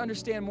start to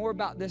understand more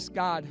about this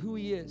God, who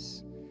he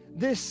is,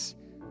 this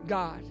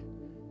God,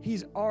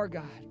 he's our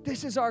God.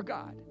 This is our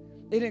God.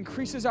 It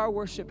increases our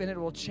worship and it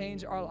will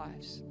change our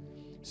lives.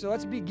 So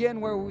let's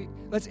end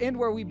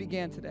where we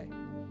began today.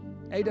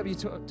 A.W.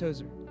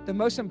 Tozer, the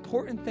most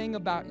important thing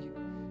about you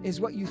is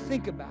what you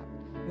think about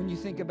when you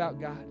think about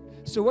God.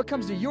 So what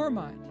comes to your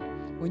mind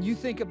when you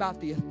think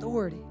about the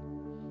authority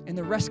and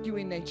the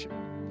rescuing nature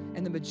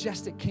and the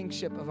majestic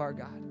kingship of our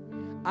God?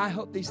 I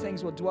hope these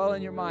things will dwell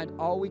in your mind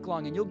all week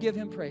long, and you'll give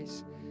him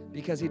praise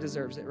because he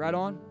deserves it. Right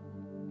on?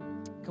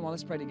 Come on,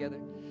 let's pray together.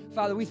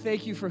 Father, we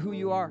thank you for who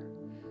you are.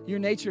 Your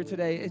nature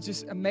today, it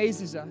just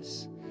amazes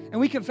us. And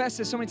we confess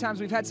this so many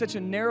times. We've had such a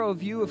narrow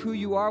view of who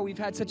you are. We've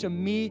had such a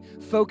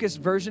me-focused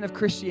version of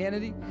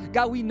Christianity.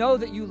 God, we know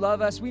that you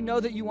love us. We know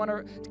that you want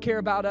to care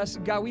about us.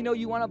 God, we know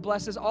you want to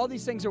bless us. All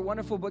these things are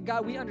wonderful. But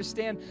God, we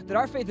understand that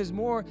our faith is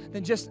more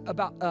than just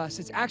about us.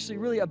 It's actually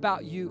really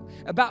about you,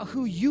 about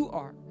who you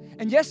are.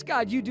 And yes,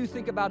 God, you do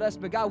think about us.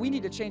 But God, we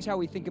need to change how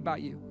we think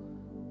about you.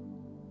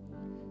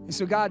 And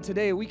so, God,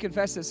 today we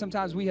confess that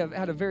sometimes we have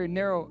had a very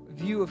narrow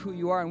view of who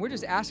you are. And we're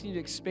just asking you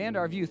to expand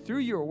our view through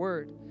your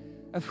word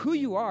of who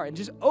you are, and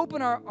just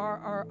open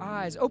our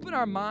eyes, open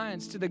our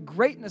minds to the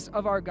greatness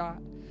of our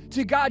God,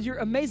 to God, your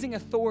amazing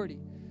authority,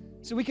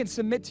 so we can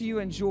submit to you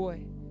in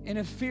joy and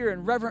in fear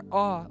and reverent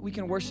awe, we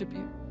can worship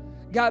you.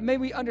 God, may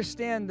we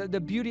understand the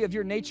beauty of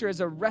your nature as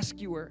a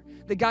rescuer,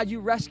 that God,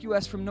 you rescue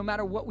us from no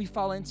matter what we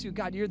fall into.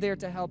 God, you're there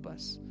to help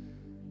us.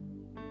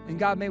 And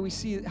God, may we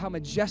see how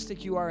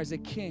majestic you are as a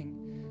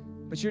king,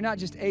 but you're not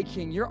just a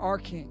king, you're our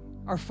king,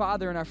 our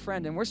father and our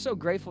friend, and we're so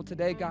grateful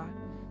today, God.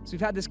 So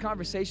we've had this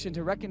conversation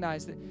to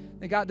recognize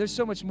that God, there's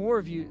so much more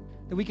of you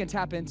that we can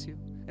tap into.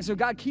 And so,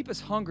 God, keep us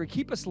hungry,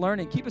 keep us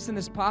learning, keep us in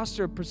this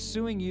posture of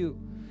pursuing you.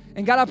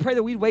 And God, I pray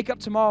that we'd wake up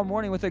tomorrow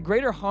morning with a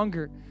greater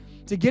hunger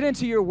to get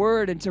into your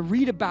word and to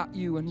read about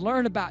you and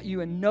learn about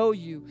you and know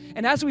you.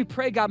 And as we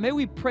pray, God, may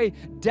we pray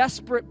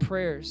desperate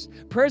prayers,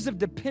 prayers of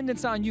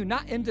dependence on you,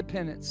 not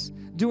independence,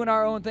 doing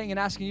our own thing and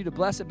asking you to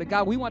bless it. But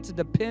God, we want to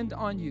depend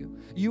on you.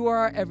 You are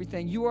our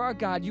everything. You are our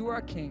God. You are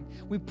our King.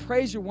 We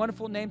praise your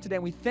wonderful name today.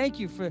 And we thank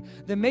you for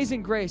the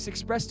amazing grace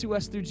expressed to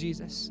us through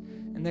Jesus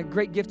and the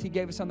great gift he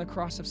gave us on the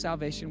cross of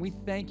salvation. We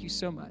thank you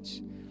so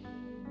much.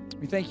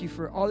 We thank you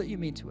for all that you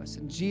mean to us.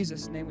 In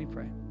Jesus' name we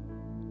pray.